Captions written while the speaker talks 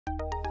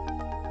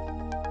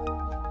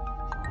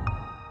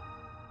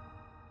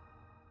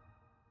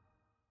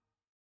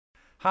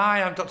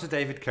Hi, I'm Dr.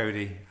 David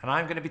Cody, and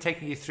I'm going to be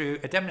taking you through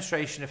a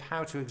demonstration of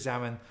how to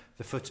examine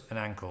the foot and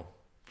ankle.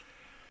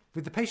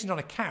 With the patient on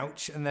a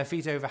couch and their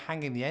feet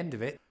overhanging the end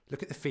of it,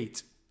 look at the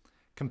feet,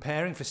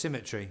 comparing for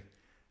symmetry.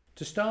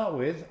 To start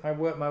with, I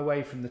work my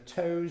way from the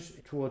toes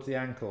towards the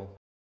ankle.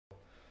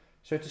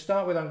 So to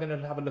start with, I'm going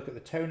to have a look at the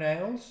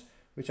toenails,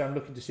 which I'm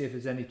looking to see if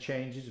there's any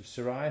changes of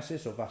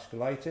psoriasis or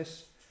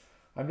vasculitis.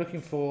 I'm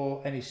looking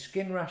for any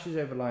skin rashes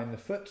overlying the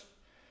foot,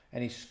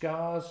 any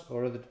scars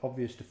or other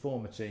obvious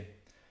deformity.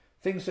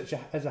 Things such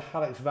as a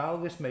hallux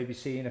valgus may be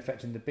seen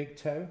affecting the big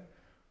toe.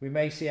 We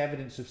may see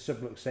evidence of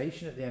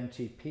subluxation at the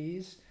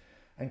MTPs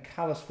and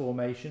callus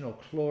formation or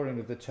clawing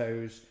of the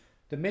toes.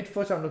 The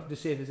midfoot, I'm looking to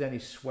see if there's any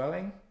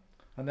swelling,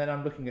 and then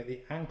I'm looking at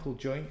the ankle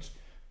joint,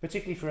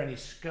 particularly for any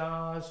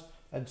scars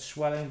and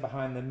swelling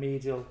behind the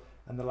medial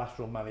and the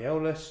lateral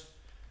malleolus,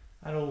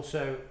 and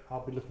also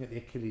I'll be looking at the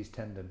Achilles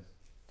tendon.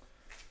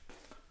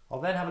 I'll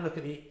then have a look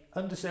at the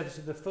undersurface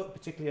of the foot,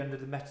 particularly under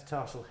the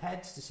metatarsal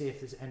heads, to see if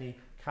there's any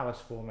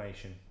callus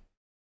formation.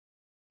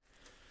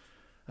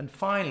 And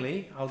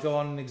finally, I'll go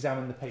on and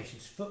examine the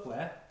patient's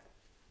footwear.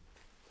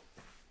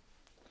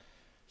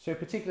 So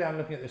particularly I'm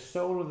looking at the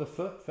sole of the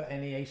foot for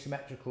any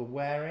asymmetrical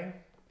wearing.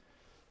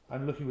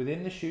 I'm looking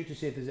within the shoe to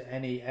see if there's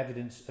any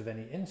evidence of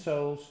any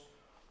insoles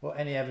or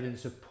any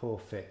evidence of poor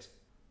fit.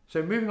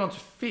 So moving on to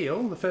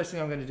feel, the first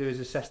thing I'm going to do is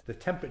assess the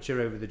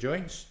temperature over the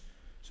joints.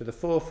 So the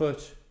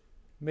forefoot,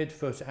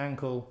 midfoot,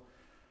 ankle,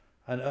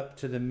 and up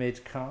to the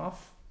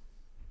mid-calf.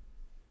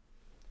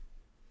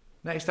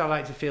 Next, I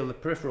like to feel the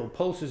peripheral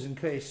pulses in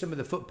case some of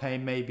the foot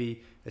pain may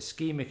be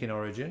ischemic in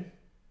origin.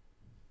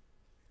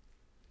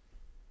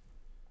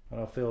 And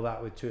I'll feel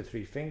that with 2 or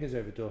 3 fingers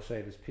over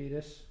dorsalis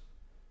pedis.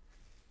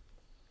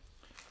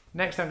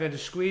 Next, I'm going to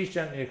squeeze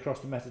gently across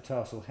the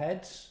metatarsal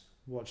heads,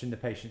 watching the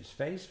patient's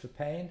face for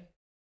pain.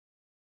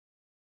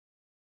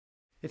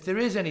 If there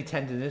is any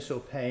tenderness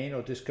or pain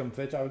or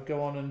discomfort, I would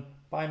go on and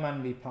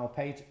bimanually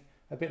palpate,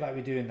 a bit like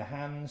we do in the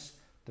hands,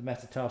 the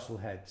metatarsal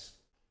heads.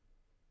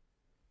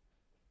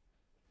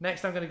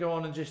 Next, I'm going to go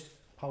on and just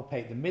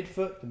palpate the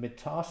midfoot, the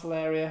mid-tarsal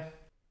area,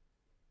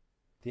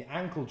 the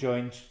ankle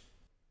joint,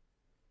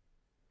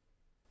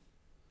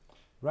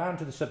 round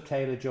to the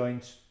subtalar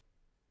joint,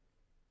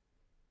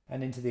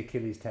 and into the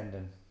Achilles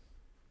tendon.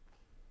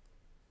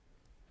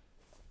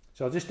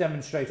 So I'll just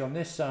demonstrate on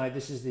this side.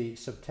 This is the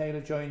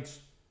subtalar joint,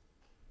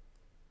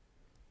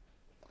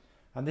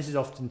 and this is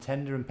often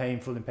tender and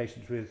painful in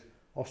patients with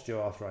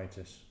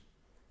osteoarthritis.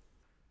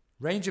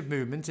 Range of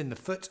movement in the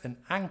foot and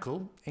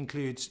ankle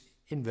includes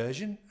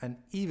inversion and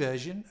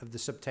eversion of the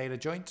subtalar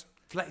joint,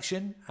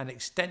 flexion and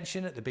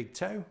extension at the big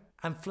toe,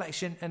 and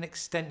flexion and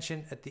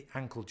extension at the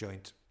ankle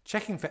joint,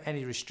 checking for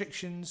any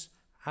restrictions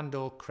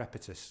and/or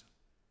crepitus.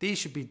 These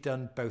should be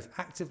done both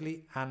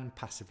actively and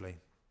passively.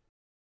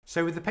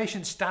 So with the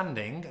patient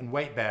standing and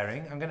weight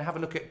bearing, I'm going to have a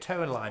look at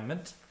toe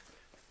alignment.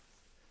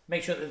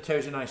 Make sure that the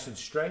toes are nice and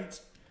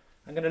straight.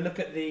 I'm going to look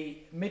at the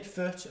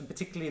midfoot and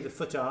particularly the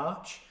foot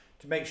arch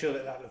to make sure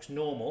that that looks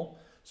normal.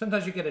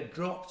 Sometimes you get a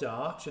dropped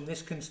arch, and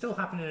this can still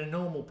happen in a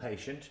normal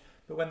patient,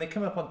 but when they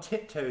come up on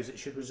tiptoes it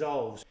should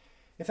resolve.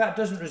 If that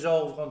doesn't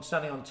resolve on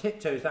standing on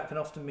tiptoes, that can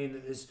often mean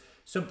that there's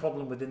some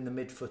problem within the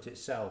midfoot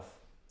itself.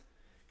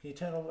 Can you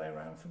turn all the way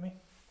around for me?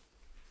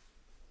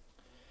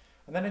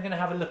 And then I'm going to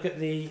have a look at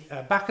the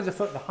back of the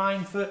foot, the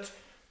hind foot.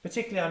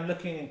 Particularly I'm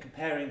looking and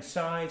comparing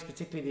sides,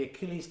 particularly the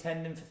Achilles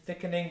tendon for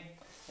thickening.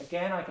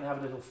 Again, I can have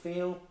a little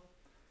feel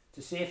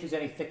to see if there's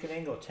any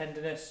thickening or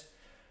tenderness.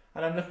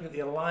 And I'm looking at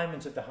the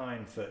alignment of the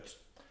hind foot,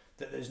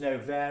 that there's no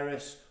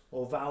varus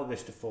or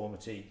valgus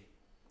deformity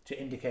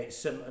to indicate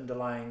some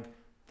underlying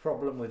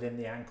problem within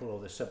the ankle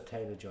or the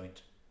subtalar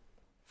joint.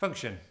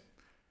 Function.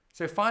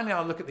 So finally,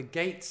 I'll look at the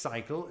gait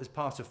cycle as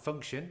part of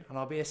function, and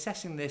I'll be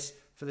assessing this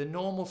for the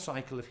normal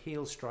cycle of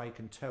heel strike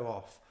and toe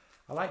off.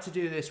 I like to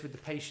do this with the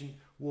patient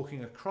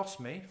walking across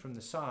me from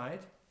the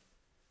side,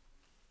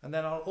 and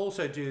then I'll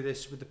also do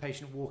this with the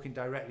patient walking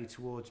directly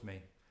towards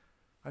me.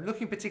 I'm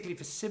looking particularly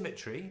for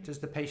symmetry. Does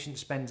the patient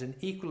spend an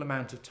equal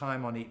amount of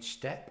time on each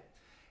step?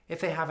 If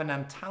they have an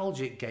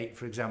antalgic gait,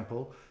 for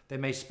example, they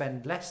may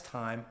spend less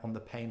time on the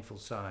painful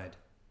side.